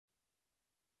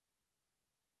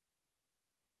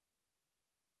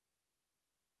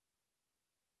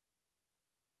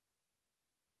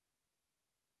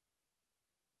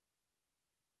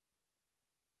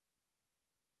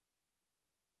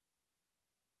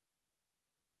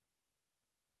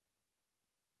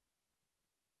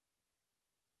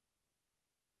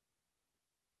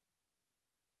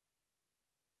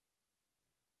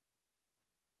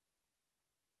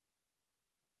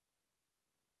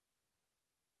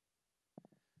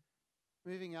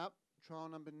Moving up, trial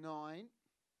number 9,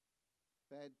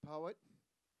 Bad Poet,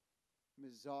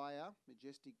 Messiah,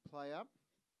 Majestic Player,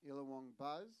 Illawong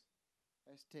Buzz,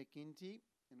 Aztec Inti,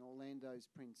 and Orlando's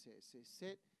Princess. They're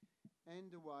set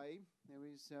and away. There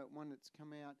is one that's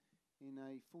come out in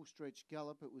a full stretch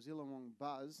gallop. It was Illawong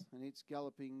Buzz, and it's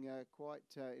galloping quite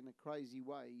in a crazy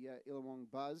way. Illawong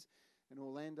Buzz and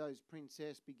Orlando's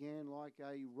Princess began like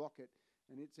a rocket,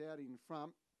 and it's out in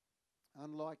front.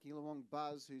 Unlike Illawong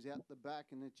Buzz, who's out the back,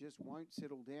 and it just won't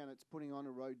settle down. It's putting on a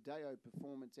rodeo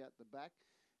performance out the back,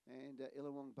 and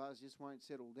Illawong Buzz just won't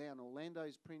settle down.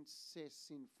 Orlando's Princess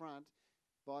in front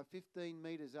by 15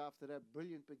 metres after that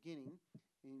brilliant beginning.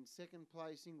 In second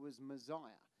placing was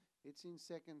Messiah. It's in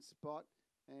second spot,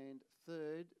 and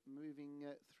third, moving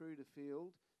through the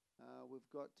field, we've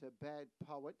got Bad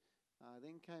Poet.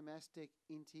 Then came Aztec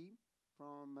Inti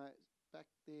from back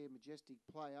there, Majestic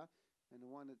Player, and the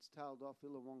one that's tailed off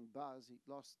Illawong Buzz. He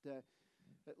lost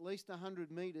at least 100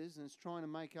 metres and is trying to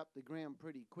make up the ground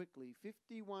pretty quickly.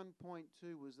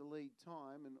 51.2 was the lead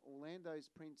time, and Orlando's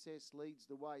Princess leads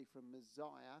the way from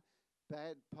Messiah,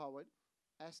 Bad Poet,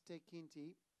 Aztec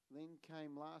Inti. Then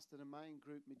came last of the main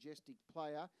group, Majestic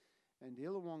Player, and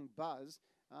Illawong Buzz,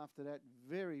 after that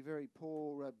very, very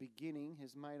poor beginning,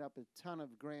 has made up a ton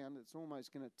of ground. It's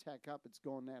almost going to tack up. It's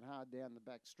gone that hard down the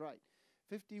back straight.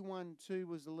 51.2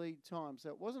 was the lead time, so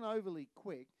it wasn't overly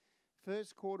quick.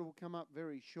 First quarter will come up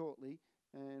very shortly,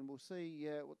 and we'll see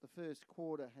what the first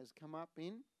quarter has come up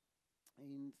in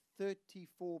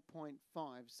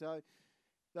 34.5. So,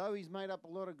 though he's made up a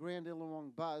lot of ground,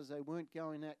 Illawong Buzz, they weren't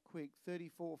going that quick.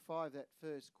 34.5 that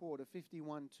first quarter,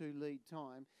 51.2 lead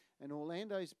time. And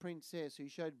Orlando's Princess, who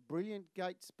showed brilliant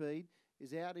gate speed,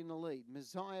 is out in the lead.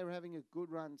 Messiah having a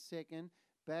good run second,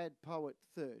 Bad Poet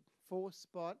third. Fourth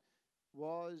spot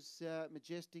was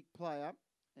Majestic Player,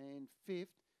 and fifth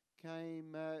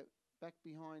came back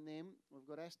behind them. We've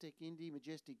got Aztec Inti,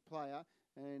 Majestic Player,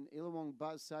 and Illawong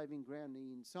Buzz saving ground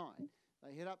the inside.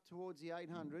 They head up towards the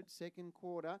 800, second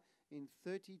quarter in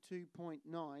 32.9,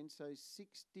 so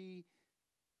 67.4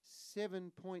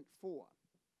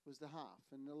 was the half.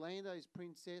 And Orlando's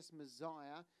Princess,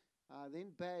 Messiah,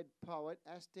 then Bad Poet,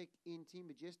 Aztec Inti,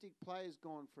 Majestic Player's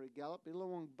gone for a gallop.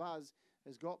 Illawong Buzz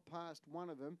has got past one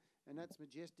of them, and that's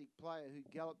Majestic Player, who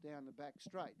galloped down the back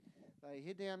straight. They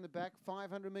head down the back,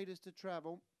 500 metres to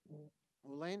travel.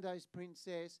 Orlando's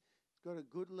Princess has got a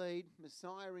good lead.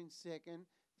 Messiah in second.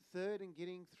 Third and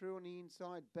getting through on the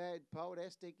inside, Bad Poet.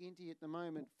 Aztec Inti at the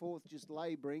moment, fourth, just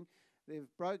labouring. They've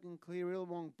broken clear.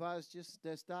 Illawong Buzz just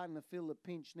starting to feel the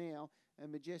pinch now,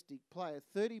 and Majestic Player.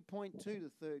 30.2 the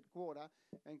third quarter,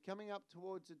 and coming up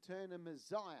towards the turn of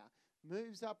Messiah.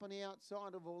 Moves up on the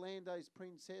outside of Orlando's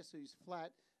Princess, who's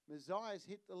flat. Messiah's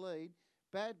hit the lead.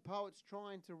 Bad Poet's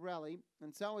trying to rally,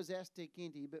 and so is Aztec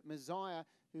Inti, but Messiah,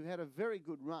 who had a very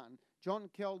good run, John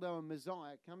Caldo and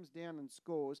Messiah, comes down and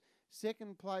scores.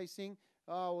 Second placing,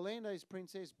 Orlando's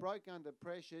Princess broke under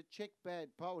pressure. Checked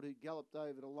Bad Poet, who galloped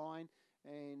over the line,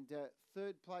 and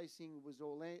third placing was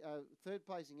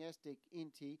Aztec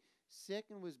Inti.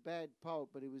 Second was Bad Poet,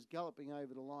 but he was galloping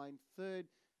over the line. Third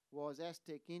was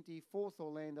Aztec Inti. Fourth,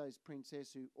 Orlando's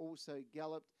Princess, who also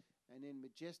galloped. And then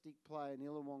Majestic Player and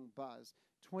Illawong Buzz.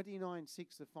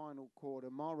 29.6 the final quarter,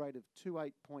 mile rate of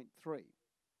 28.3.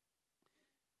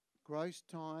 Gross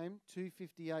time,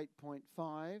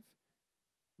 258.5.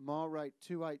 Mile rate,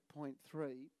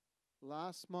 28.3.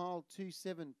 Last mile,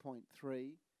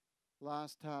 27.3.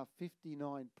 Last half,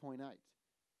 59.8.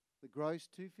 The gross,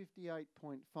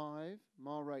 258.5.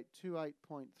 Mile rate,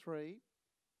 28.3.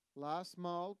 Last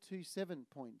mile,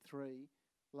 27.3.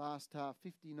 Last half,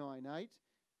 59.8.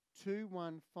 2,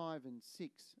 1, 5 and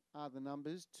 6 are the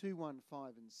numbers. 2, 1,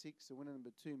 5 and 6. So winner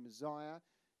number 2, Messiah.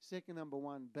 Second number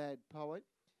 1, Bad Poet.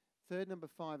 Third number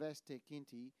 5, Aztec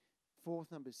Inti. Fourth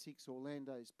number 6,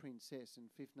 Orlando's Princess. And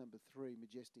fifth number 3,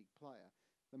 Majestic Player.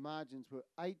 The margins were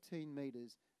 18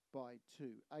 metres by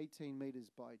 2. 18 metres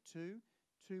by 2.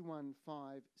 2, 1,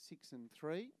 5, 6 and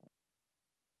 3.